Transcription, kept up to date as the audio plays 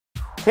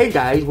Hey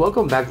guys,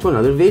 welcome back to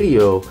another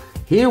video.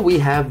 Here we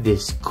have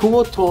this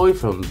cool toy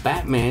from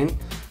Batman.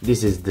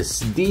 This is the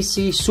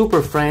DC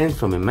Super Friends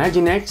from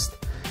Imaginext.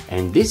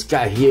 And this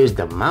guy here is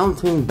the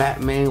Mountain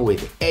Batman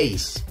with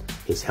Ace,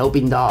 his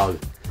helping dog.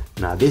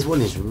 Now this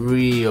one is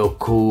real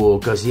cool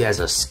because he has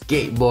a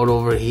skateboard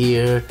over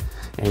here.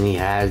 And he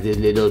has this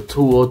little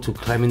tool to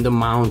climbing the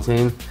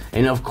mountain.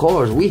 And of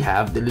course we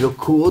have the little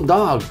cool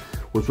dog,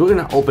 which we're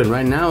gonna open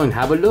right now and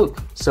have a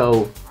look.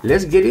 So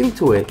let's get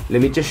into it.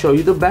 Let me just show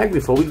you the bag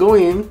before we go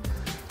in,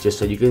 just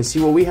so you can see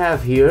what we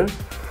have here.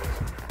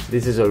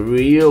 This is a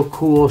real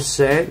cool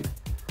set.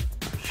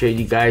 I'm sure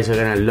you guys are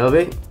gonna love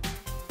it.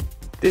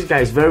 This guy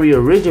is very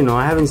original.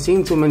 I haven't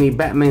seen too many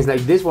Batmans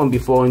like this one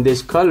before in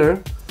this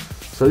color.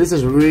 So this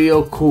is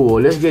real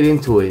cool. Let's get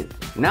into it.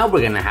 Now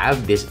we're gonna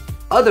have this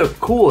other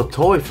cool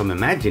toy from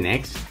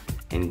Imaginext,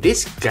 and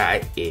this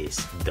guy is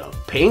the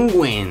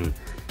Penguin.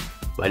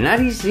 But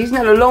he's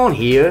not alone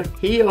here.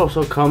 He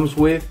also comes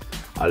with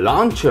a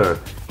launcher.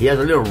 He has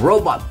a little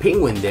robot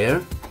penguin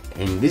there,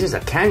 and this is a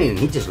cannon.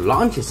 He just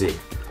launches it.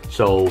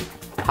 So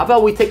how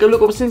about we take a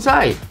look what's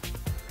inside?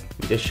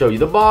 Let me just show you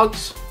the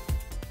box.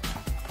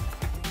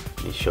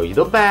 Let me show you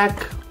the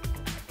back.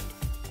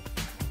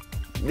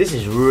 This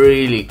is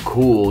really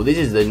cool. This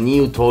is the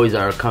new toys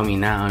that are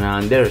coming out now,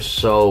 and they're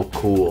so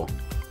cool.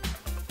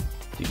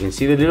 You can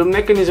see the little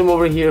mechanism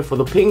over here for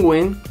the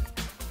penguin.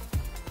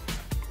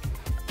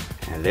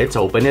 And let's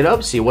open it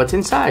up, see what's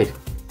inside.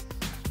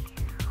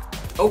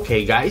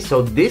 Okay guys,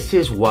 so this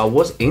is what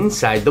was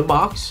inside the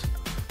box.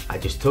 I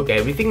just took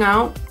everything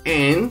out,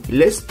 and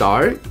let's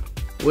start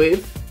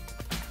with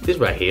this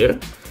right here.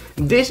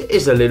 This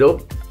is a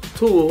little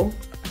tool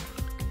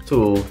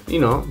to,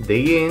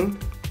 dig in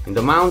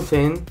the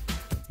mountain.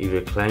 If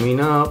you're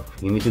climbing up,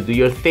 you need to do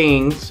your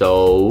thing.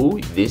 So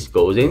this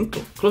goes in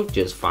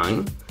just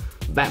fine.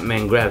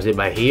 Batman grabs it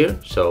by here.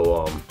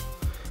 So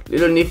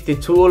little nifty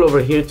tool over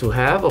here to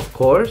have, of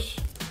course.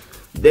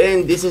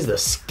 Then this is the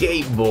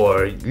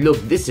skateboard. Look,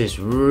 this is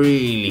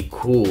really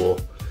cool.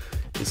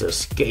 It's a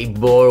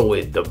skateboard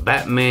with the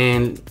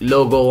Batman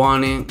logo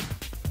on it.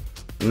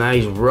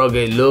 Nice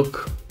rugged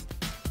look.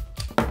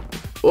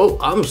 Oh,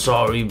 I'm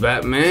sorry,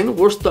 Batman.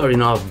 We're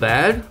starting off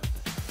bad.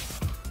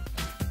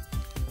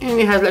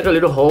 And it has like a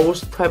little hose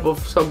type of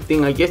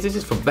something. I guess this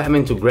is for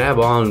Batman to grab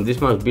on.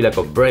 This must be like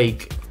a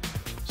brake.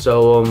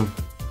 So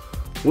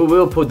we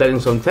will put that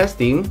in some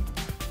testing.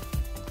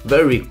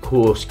 Very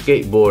cool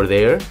skateboard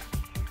there.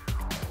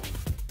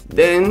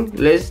 Then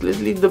let's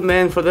leave the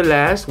man for the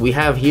last. We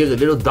have here the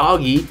little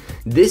doggy.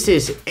 This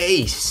is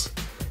Ace.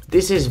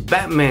 This is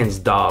Batman's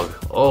dog.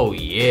 Oh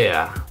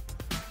yeah.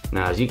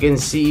 Now as you can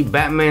see,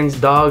 Batman's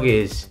dog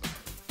is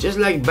just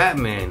like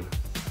Batman.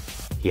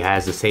 He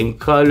has the same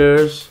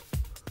colors,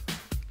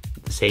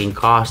 the same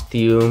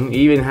costume,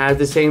 even has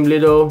the same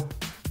little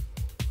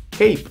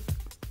cape.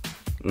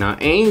 Now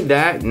ain't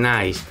that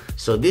nice?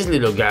 So this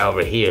little guy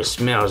over here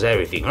smells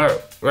everything.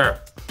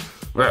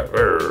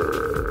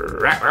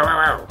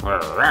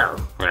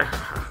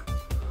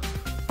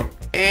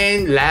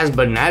 And last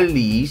but not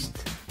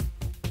least,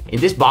 in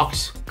this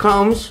box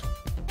comes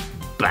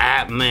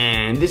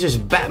Batman. This is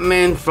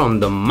Batman from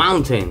the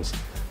mountains.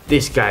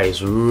 This guy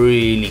is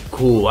really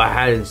cool. I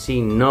hadn't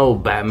seen no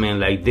Batman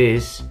like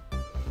this.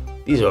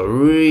 These are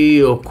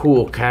real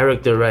cool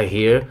character right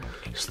here.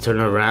 Let's turn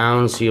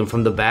around, see him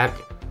from the back.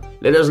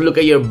 Let us look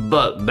at your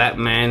butt,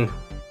 Batman.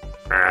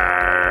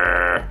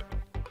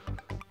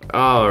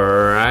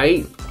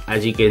 Alright,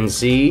 as you can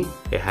see,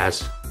 it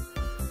has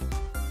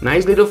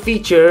nice little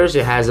features.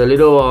 It has a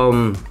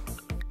little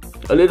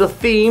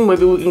theme,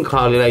 maybe we can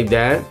call it like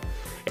that.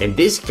 And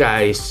this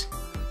guy's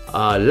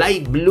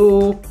light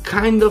blue,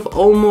 kind of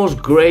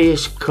almost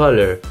grayish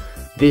color.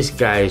 This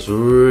guy is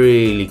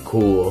really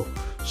cool.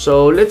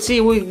 So let's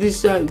see what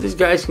these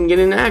guys can get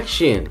in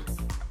action.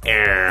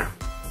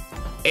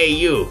 Hey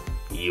you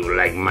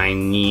like my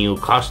new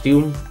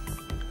costume?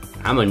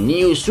 I'm a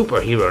new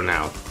superhero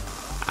now.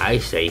 I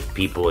save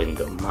people in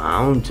the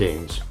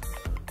mountains.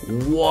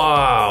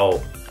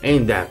 Wow,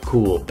 ain't that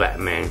cool,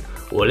 Batman?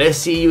 Well, let's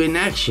see you in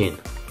action.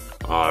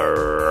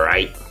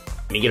 Alright,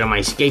 let me get on my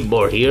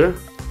skateboard here.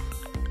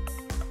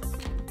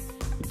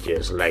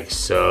 Just like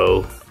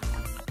so.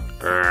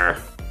 There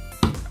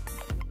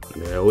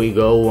we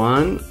go,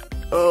 one.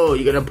 Oh,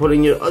 you gotta put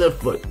in your other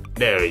foot.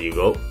 There you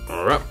go.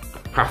 Alright,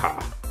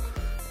 haha.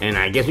 And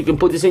I guess we can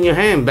put this in your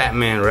hand,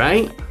 Batman,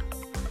 right?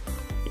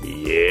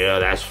 Yeah,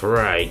 that's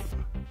right.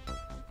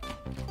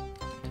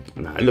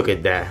 Now look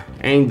at that.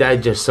 Ain't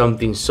that just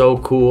something so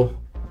cool?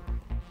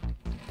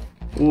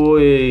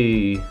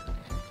 Way.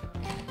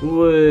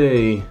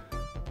 You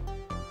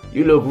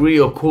look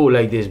real cool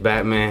like this,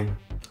 Batman.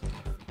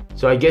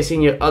 So I guess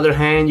in your other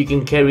hand you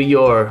can carry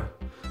your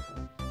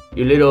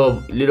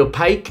little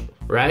pike,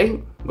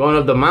 right? Going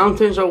up the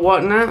mountains or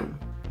whatnot.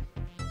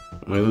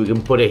 Maybe we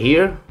can put it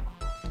here.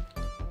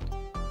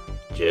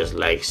 Just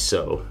like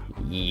so.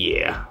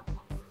 Yeah.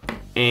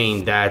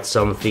 Ain't that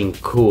something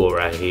cool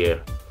right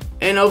here?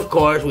 And of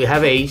course we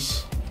have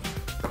Ace.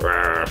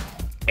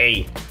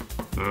 Hey,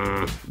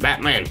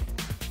 Batman.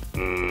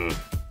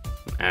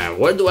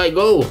 Where do I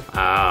go?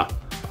 Are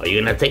you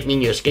gonna take me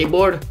in your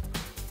skateboard?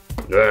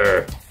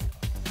 Grr.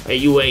 Hey,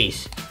 you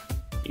Ace.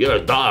 You're a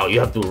dog. You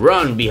have to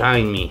run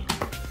behind me.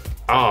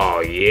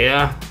 Oh,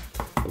 yeah?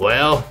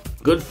 Well,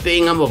 good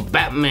thing I'm a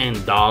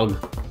Batman dog.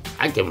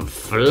 I can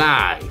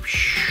fly.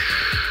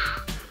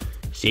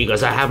 See,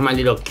 because I have my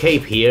little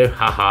cape here.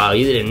 Haha,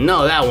 you didn't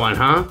know that one,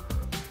 huh?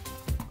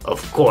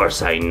 Of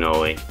course I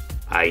know it.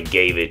 I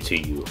gave it to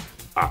you.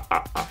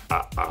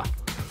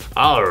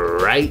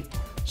 Alright.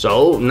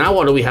 So, now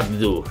what do we have to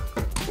do?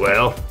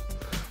 Well,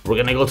 we're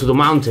gonna go to the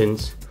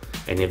mountains.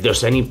 And if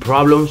there's any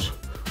problems,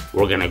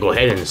 we're gonna go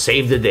ahead and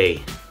save the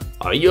day.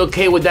 Are you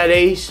okay with that,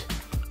 Ace?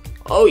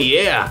 Oh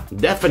yeah,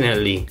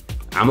 definitely.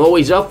 I'm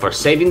always up for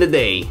saving the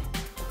day.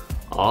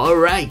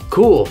 Alright,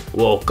 cool.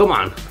 Well, come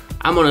on.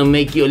 I'm gonna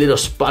make you a little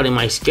spot in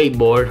my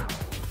skateboard.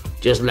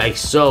 Just like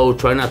so,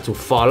 try not to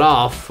fall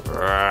off.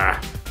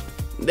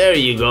 There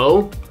you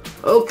go.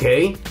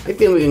 Okay, I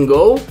think we can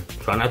go.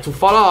 Try not to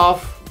fall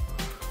off.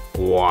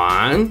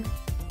 1,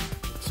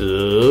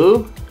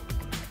 2,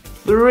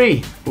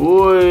 3.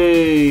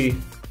 Whee.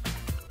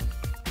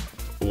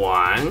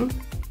 1,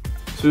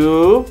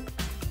 2,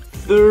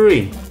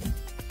 3.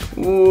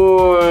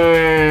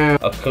 Whoa.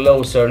 A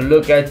closer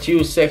look at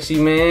you, sexy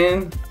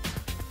man.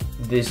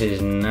 This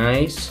is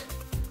nice.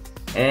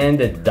 And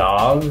the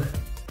dog.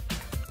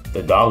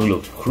 The dog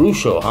looks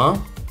crucial, huh?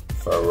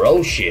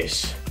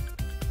 Ferocious.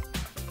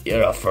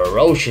 You're a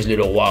ferocious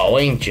little wow,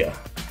 ain't ya?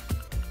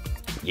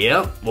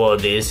 Yep, well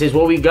this is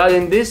what we got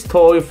in this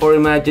toy for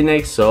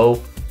Imaginext.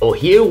 So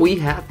here we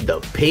have the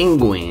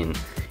penguin.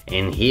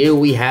 And here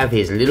we have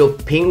his little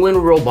penguin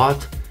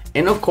robot.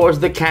 And of course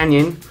the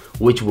cannon,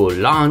 which will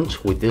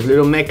launch with this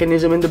little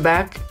mechanism in the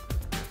back.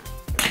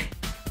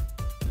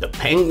 The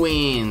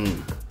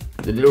penguin.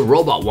 The little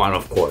robot one,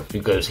 of course,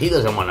 because he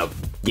doesn't want to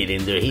get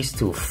in there. He's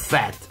too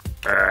fat.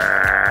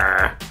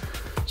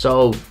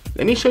 So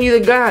let me show you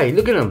the guy.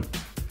 Look at him.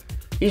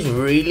 He's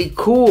really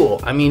cool.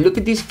 I mean, look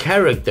at these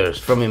characters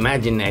from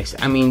Imaginext.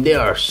 I mean, they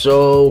are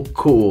so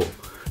cool.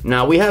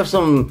 Now we have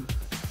some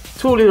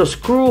 2 little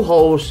screw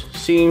holes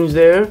seams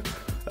there.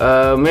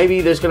 Maybe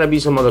there's gonna be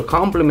some other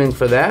compliments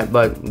for that,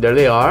 but there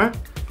they are.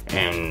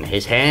 And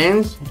his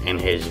hands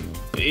and his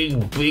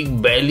big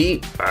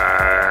belly.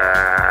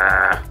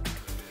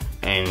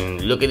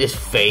 And look at his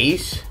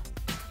face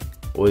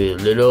with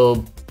his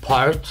little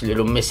parts,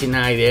 little missing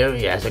eye there.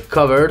 He has it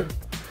covered.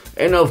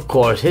 And of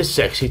course his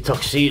sexy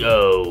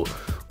tuxedo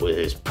with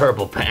his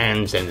purple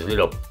pants and his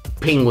little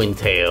penguin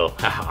tail.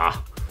 Haha.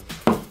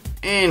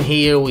 And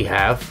here we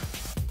have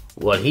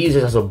what he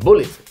uses as a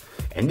bullet.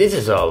 And this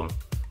is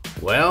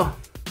well,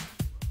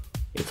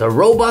 it's a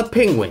robot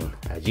penguin.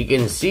 As you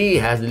can see,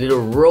 it has a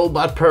little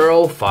robot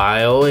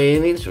profile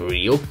and it's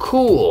real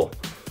cool.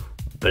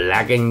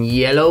 Black and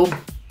yellow.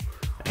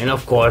 And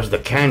of course the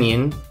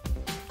canyon.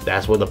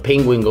 That's where the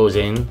penguin goes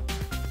in.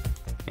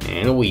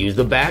 And we use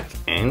the back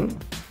and...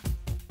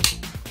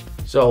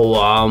 So,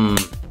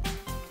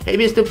 hey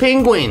Mr.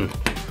 Penguin.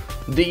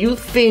 Do you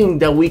think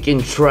that we can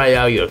try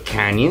out your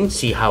canyon,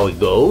 see how it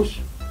goes?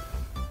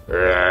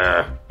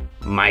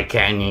 My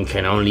canyon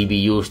can only be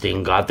used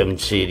in Gotham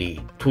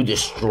City to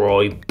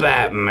destroy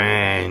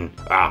Batman.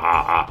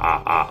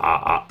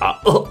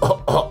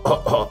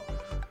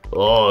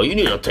 Oh, you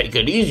need to take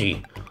it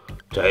easy.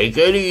 Take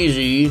it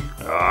easy.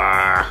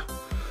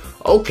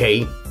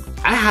 Okay,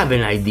 I have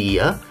an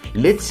idea.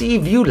 Let's see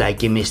if you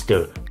like it,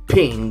 Mr.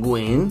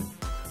 Penguin.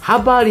 How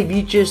about if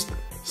you just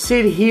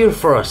sit here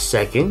for a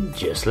second,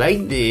 just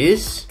like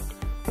this.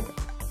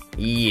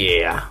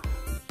 Yeah.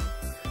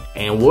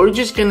 And we're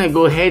just gonna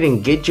go ahead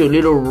and get your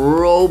little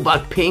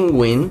robot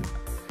penguin.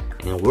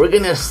 And we're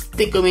gonna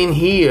stick him in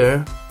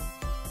here,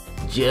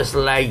 just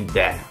like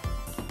that.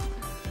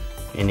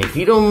 And if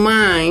you don't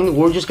mind,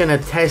 we're just gonna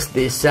test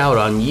this out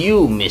on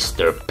you,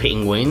 Mr.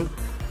 Penguin.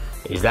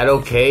 Is that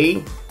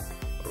okay?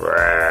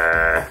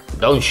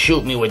 Don't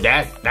shoot me with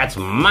that. That's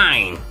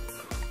mine.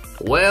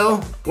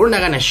 Well, we're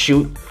not gonna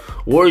shoot.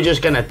 We're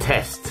just gonna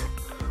test.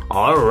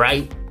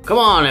 Alright, come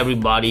on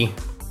everybody.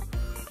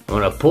 I'm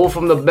gonna pull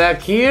from the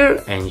back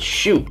here and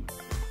shoot.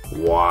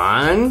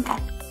 1,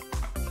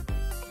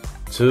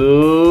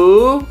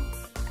 2,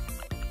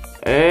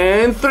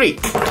 and 3.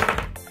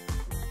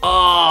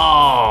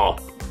 Oh,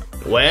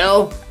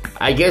 well,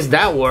 I guess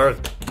that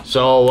worked.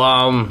 So,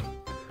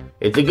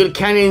 it's a good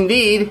cannon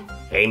indeed.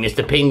 Hey,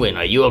 Mr. Penguin,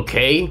 are you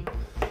okay?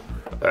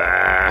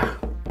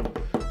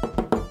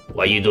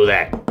 Why you do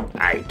that?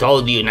 I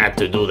told you not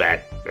to do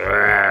that.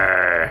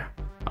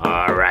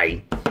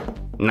 Alright.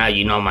 Now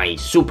you know my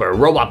super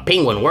robot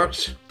penguin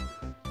works.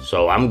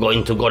 So I'm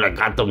going to go to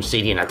Gotham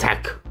City and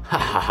attack. Ha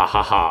ha ha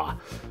ha ha.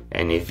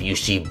 And if you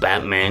see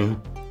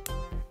Batman,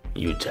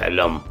 you tell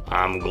him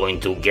I'm going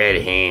to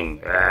get him.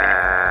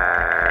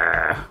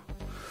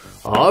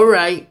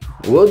 Alright,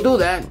 we'll do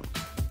that.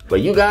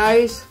 But you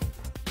guys,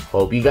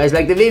 hope you guys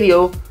liked the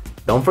video.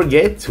 Don't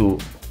forget to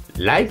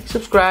like,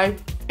 subscribe,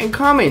 and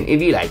comment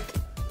if you liked.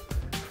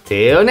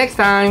 Till next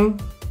time.